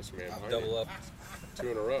 Oh, that's man. Double up. 2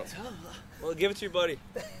 in a row. Well, give it to your buddy.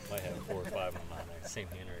 Might have 4 or 5 on mine. Same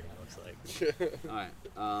handwriting, it looks like. All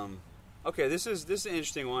right. Okay, this is an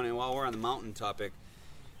interesting one, and while we're on the mountain topic,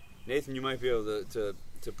 Nathan, you might be able to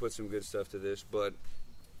put some good stuff to this, but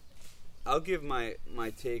I'll give my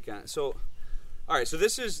take on it. So, all right. So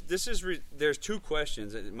there's 2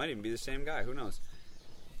 questions. It might even be the same guy. Who knows?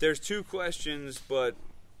 There's 2 questions, but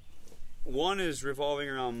one is revolving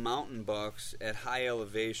around mountain bucks at high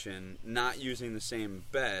elevation, not using the same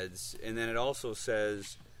beds, and then it also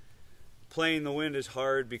says playing the wind is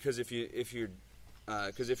hard because if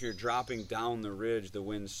you're dropping down the ridge, the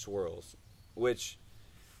wind swirls, which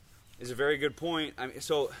is a very good point. I mean,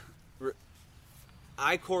 so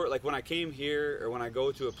like when I came here, or when I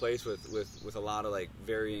go to a place with a lot of like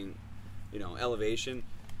varying, elevation,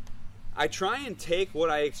 I try and take what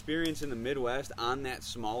I experience in the Midwest on that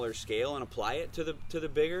smaller scale and apply it to the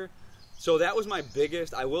bigger. So that was my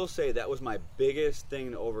biggest. I will say that was my biggest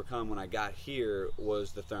thing to overcome when I got here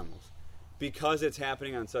was the thermals, because it's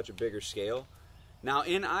happening on such a bigger scale. Now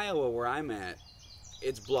in Iowa, where I'm at,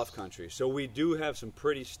 it's bluff country, so we do have some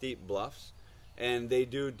pretty steep bluffs, and they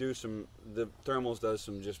do some. The thermals does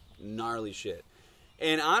some just gnarly shit.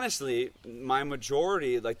 And honestly, my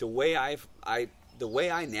majority, like the way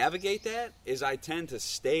I navigate that is I tend to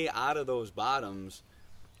stay out of those bottoms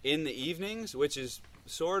in the evenings, which is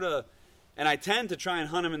sort of, and I tend to try and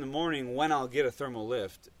hunt them in the morning when I'll get a thermal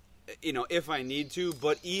lift, if I need to.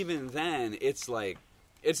 But even then, it's like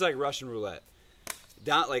Russian roulette.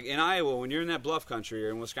 Like in Iowa, when you're in that bluff country, or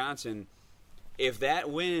in Wisconsin, if that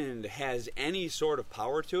wind has any sort of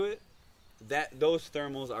power to it, those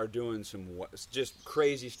thermals are doing some just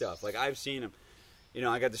crazy stuff. Like I've seen them.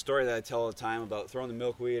 I got the story that I tell all the time about throwing the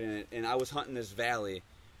milkweed, and I was hunting this valley,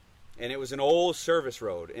 and it was an old service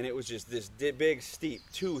road, and it was just this big, steep,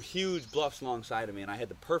 2 huge bluffs alongside of me, and I had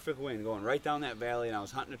the perfect wind going right down that valley, and I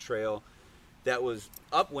was hunting a trail that was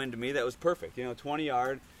upwind to me that was perfect, 20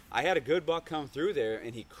 yard. I had a good buck come through there,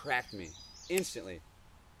 and he cracked me instantly,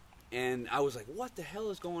 and I was like, what the hell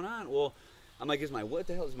is going on? Well, I'm like, is my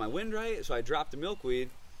wind right? So I dropped the milkweed,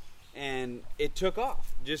 and it took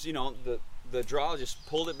off. Just, the draw just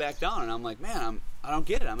pulled it back down, and I'm like, man, I don't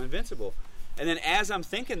get it. I'm invincible. And then as I'm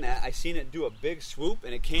thinking that, I seen it do a big swoop,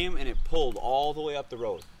 and it came and it pulled all the way up the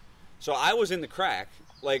road. So I was in the crack.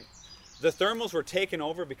 Like, the thermals were taken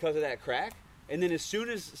over because of that crack. And then as soon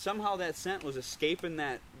as somehow that scent was escaping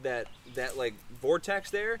that like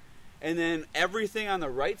vortex there, and then everything on the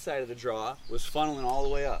right side of the draw was funneling all the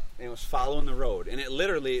way up, and it was following the road. And it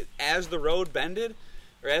literally, as the road bent,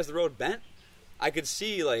 I could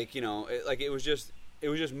see, like, you know, it was just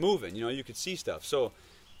moving. You know, you could see stuff. So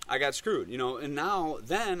I got screwed, you know. And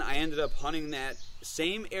then I ended up hunting that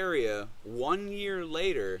same area 1 year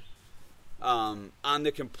later, on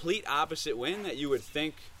the complete opposite wind that you would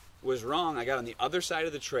think was wrong. I got on the other side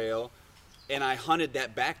of the trail, and I hunted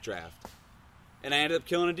that backdraft. And I ended up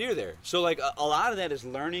killing a deer there. So, like, a lot of that is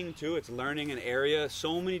learning, too. It's learning an area.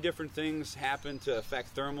 So many different things happen to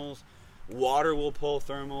affect thermals. Water will pull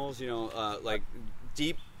thermals, you know, like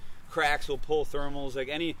deep cracks will pull thermals. Like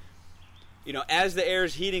any, you know, as the air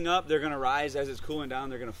is heating up, they're going to rise. As it's cooling down,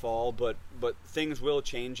 they're going to fall. But things will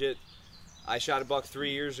change it. I shot a buck 3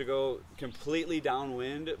 years ago, completely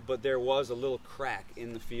downwind, but there was a little crack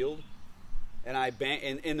in the field. And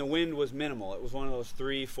and the wind was minimal. It was one of those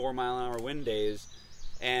 3-4 mile an hour wind days,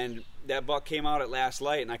 and that buck came out at last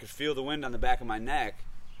light, and I could feel the wind on the back of my neck,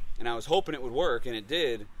 and I was hoping it would work, and it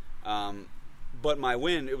did. But my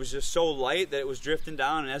wind, it was just so light that it was drifting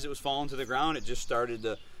down, and as it was falling to the ground, it just started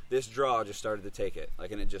this draw just started to take it,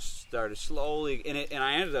 like, and it just started slowly, and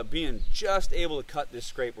I ended up being just able to cut this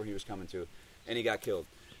scrape where he was coming to, and he got killed.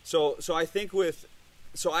 So I think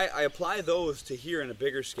I apply those to here in a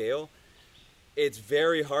bigger scale. It's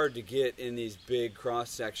very hard to get in these big cross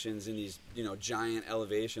sections, in these, you know, giant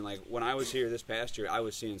elevation. Like, when I was here this past year, I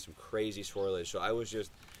was seeing some crazy swirlage. So I was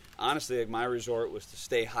just, honestly, like, my resort was to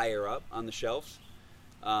stay higher up on the shelves,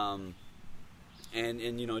 and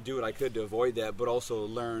you know, do what I could to avoid that, but also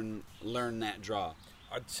learn that draw.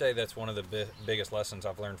 I'd say that's one of the biggest lessons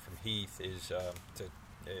I've learned from Heath is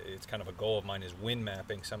it's kind of a goal of mine, is wind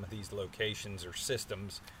mapping some of these locations or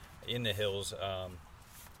systems in the hills.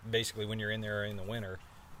 Basically, when you're in there in the winter,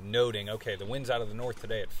 noting, okay, the wind's out of the north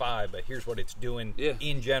today at 5, but here's what it's doing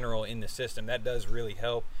in general in the system. That does really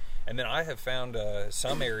help. And then I have found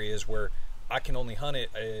some areas where I can only hunt it.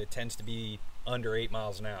 It tends to be under 8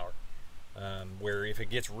 miles an hour, where if it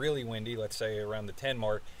gets really windy, let's say around the 10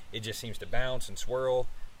 mark, it just seems to bounce and swirl.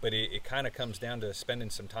 But it kind of comes down to spending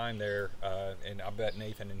some time there, and I bet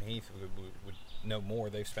Nathan and Heath would know more.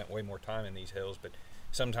 They've spent way more time in these hills, but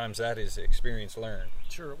sometimes that is experience learned.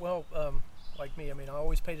 Sure. Well, like me, I mean, I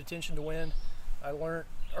always paid attention to wind. I learned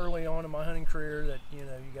early on in my hunting career that, you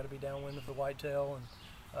know, you got to be downwind of the whitetail,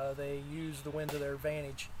 and they use the wind to their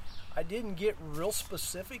advantage. I didn't get real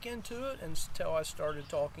specific into it until I started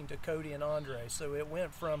talking to Cody and Andre. So it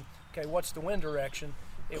went from, okay, what's the wind direction?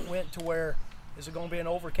 It went to where, is it going to be an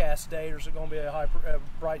overcast day, or is it going to be a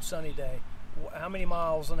bright sunny day? How many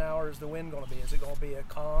miles an hour is the wind going to be? Is it going to be a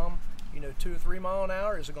calm, 2 or 3 mile an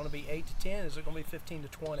hour? Is it going to be 8 to 10? Is it going to be 15 to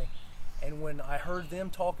 20? And when I heard them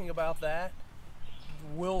talking about that,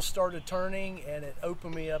 wheels started turning, and it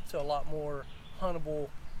opened me up to a lot more huntable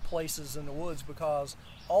places in the woods, because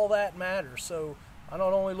all that matters. So I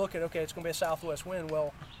not only look at, okay, it's going to be a southwest wind.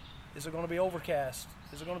 Well, is it going to be overcast?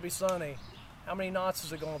 Is it going to be sunny? How many knots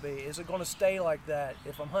is it going to be? Is it going to stay like that?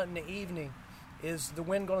 If I'm hunting in the evening, is the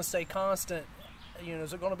wind going to stay constant?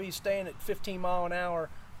 Is it going to be staying at 15 mile an hour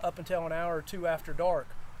up until an hour or two after dark?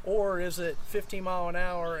 Or is it 15 mile an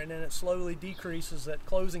hour and then it slowly decreases at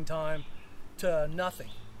closing time to nothing?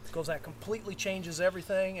 Because that completely changes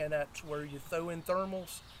everything, and that's where you throw in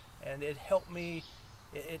thermals. And it helped me,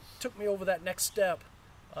 it took me over that next step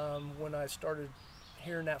when I started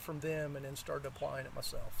hearing that from them and then started applying it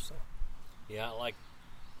myself. So. Yeah,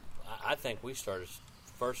 I think we started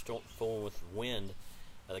first fooling with wind.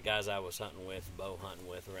 The guys I was hunting with, bow hunting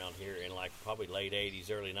with around here in probably late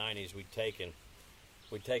 80s, early 90s, we'd taken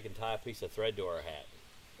tie a piece of thread to our hat,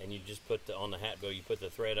 and you just put on the hat bill, you put the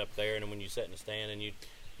thread up there, and then when you sit in the stand and you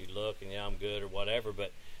look and I'm good or whatever.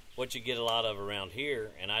 But what you get a lot of around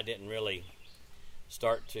here, and I didn't really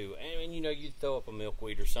start to, you'd throw up a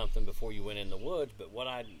milkweed or something before you went in the woods, but what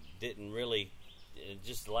I didn't really,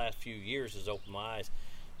 just the last few years, has opened my eyes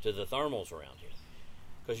to the thermals around here.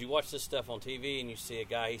 Because you watch this stuff on TV and you see a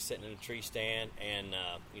guy, he's sitting in a tree stand, and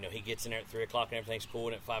he gets in there at 3 o'clock and everything's cool,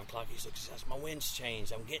 and at 5 o'clock he's like, my wind's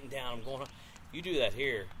changed, I'm getting down, I'm going on. You do that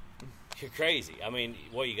here, you're crazy. I mean,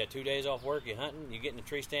 you got 2 days off work, you're hunting, you get in the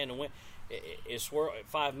tree stand and wind, it swirl at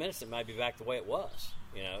 5 minutes, it might be back the way it was.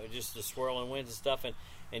 Just the swirling winds and stuff,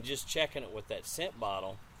 and just checking it with that scent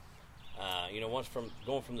bottle. Once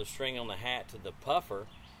going from the string on the hat to the puffer,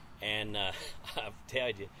 and I'm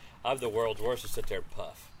telling you, I'm the world's worst to sit there and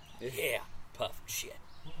puff. Yeah, puff, shit,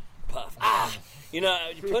 puff, you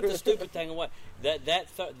put the stupid thing away.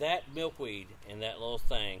 That milkweed and that little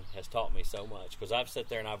thing has taught me so much, because I've sat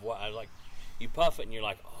there and I like, you puff it and you're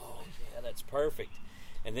like, oh yeah, that's perfect,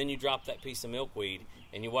 and then you drop that piece of milkweed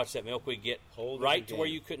and you watch that milkweed get right to where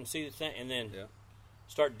you couldn't see the thing, and then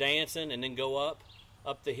start dancing and then go up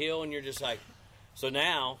the hill, and you're just like, so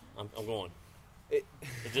now I'm going. It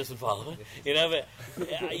doesn't follow,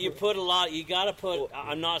 but you put a lot. You got to put.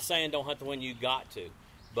 I'm not saying don't hunt the wind. You got to,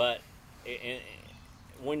 but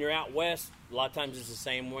when you're out west, a lot of times it's the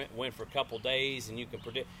same wind for a couple days, and you can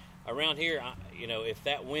predict. Around here, if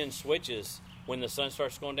that wind switches when the sun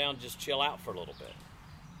starts going down, just chill out for a little bit.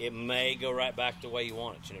 It may go right back the way you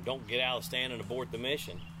want it. Don't get out of the stand and abort the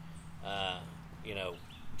mission.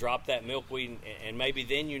 Drop that milkweed, and maybe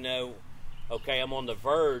then okay, I'm on the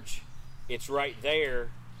verge. It's right there.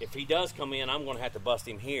 If he does come in, I'm going to have to bust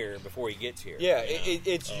him here before he gets here. Yeah,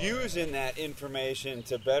 it's using that information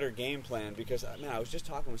to better game plan, because, I was just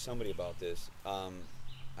talking with somebody about this.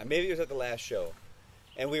 Maybe it was at the last show,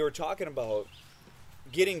 and we were talking about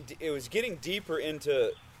getting deeper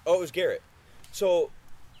into, it was Garrett. So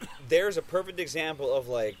there's a perfect example of,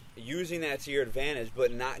 like, using that to your advantage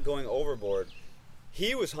but not going overboard.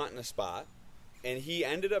 He was hunting a spot, and he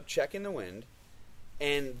ended up checking the wind.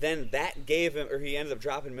 And then that gave him, or he ended up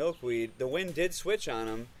dropping milkweed. The wind did switch on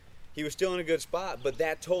him. He was still in a good spot, but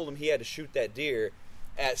that told him he had to shoot that deer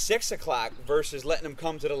at 6 o'clock versus letting him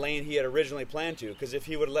come to the lane he had originally planned to. Because if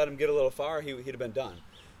he would have let him get a little far, he'd have been done.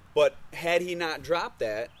 But had he not dropped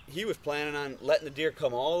that, he was planning on letting the deer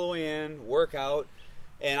come all the way in, work out.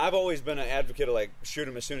 And I've always been an advocate of, like, shoot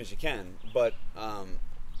him as soon as you can. But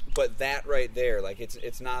that right there, like,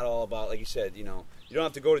 it's not all about, like you said, you don't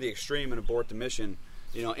have to go to the extreme and abort the mission,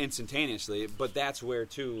 instantaneously, but that's where,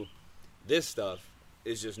 too, this stuff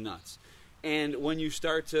is just nuts. And when you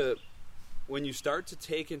start to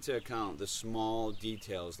take into account the small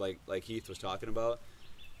details, like Heath was talking about,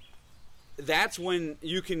 that's when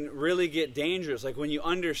you can really get dangerous. Like, when you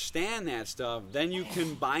understand that stuff, then you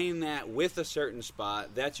combine that with a certain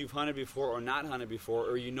spot that you've hunted before or not hunted before,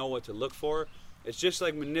 or you know what to look for. It's just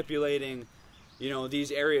like manipulating,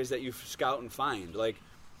 these areas that you scout and find. Like,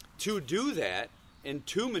 to do that, and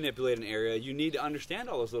to manipulate an area, you need to understand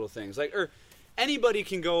all those little things. Like, or anybody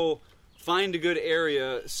can go find a good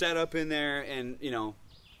area, set up in there, and,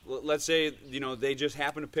 let's say, they just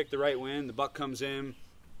happen to pick the right wind, the buck comes in,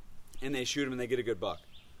 and they shoot him and they get a good buck.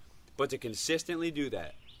 But to consistently do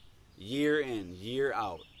that, year in, year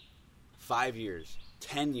out, 5 years,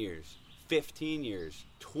 10 years, 15 years,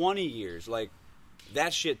 20 years, like,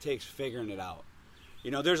 that shit takes figuring it out.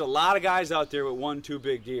 There's a lot of guys out there with 1-2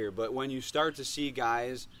 big deer, but when you start to see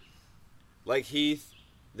guys like Heath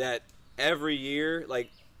that every year, like,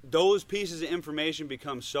 those pieces of information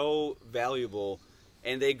become so valuable,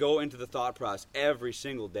 and they go into the thought process every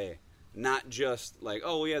single day, not just like,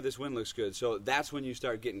 oh, yeah, this wind looks good. So that's when you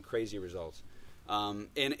start getting crazy results. And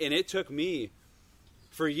it took me,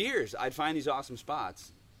 for years, I'd find these awesome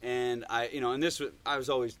spots. And I was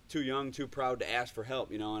always too young, too proud to ask for help,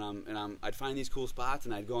 and I'd find these cool spots,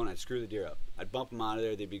 and I'd go and I'd screw the deer up. I'd bump them out of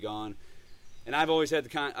there, they'd be gone. And I'd always had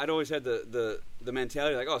the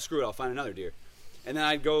mentality like, oh, screw it, I'll find another deer. And then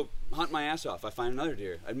I'd go hunt my ass off. I'd find another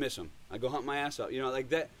deer. I'd miss them. I'd go hunt my ass off. Like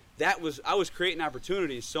that. I was creating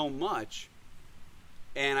opportunities so much,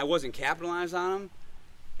 and I wasn't capitalizing on them.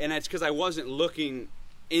 And that's because I wasn't looking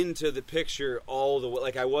into the picture all the way.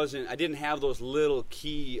 Like, I didn't have those little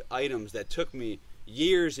key items that took me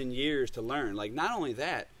years and years to learn. Like, not only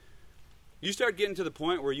that, you start getting to the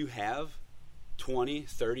point where you have 20,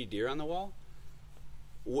 30 deer on the wall.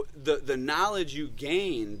 The knowledge you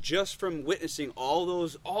gain just from witnessing all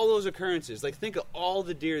those occurrences. Like, think of all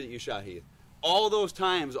the deer that you shot, Heath. All those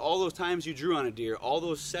times you drew on a deer, all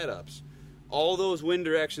those setups, all those wind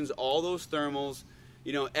directions, all those thermals,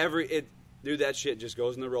 dude, that shit just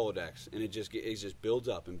goes in the Rolodex, and it just builds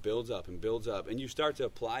up and builds up and builds up, and you start to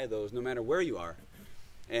apply those no matter where you are,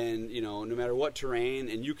 and no matter what terrain.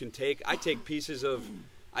 And you can I take pieces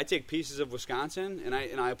of Wisconsin and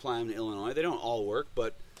I apply them to Illinois. They don't all work,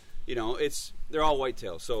 but they're all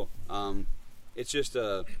whitetails. So it's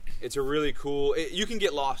a really cool. You can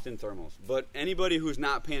get lost in thermals, but anybody who's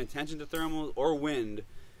not paying attention to thermals or wind,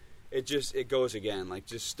 it goes again. Like,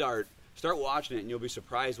 just start watching it, and you'll be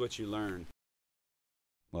surprised what you learn.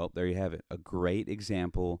 Well, there you have it. A great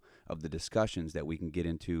example of the discussions that we can get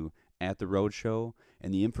into at the Roadshow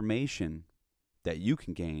and the information that you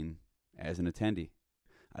can gain as an attendee.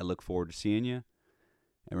 I look forward to seeing you.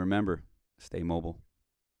 And remember, stay mobile.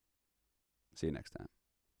 See you next time.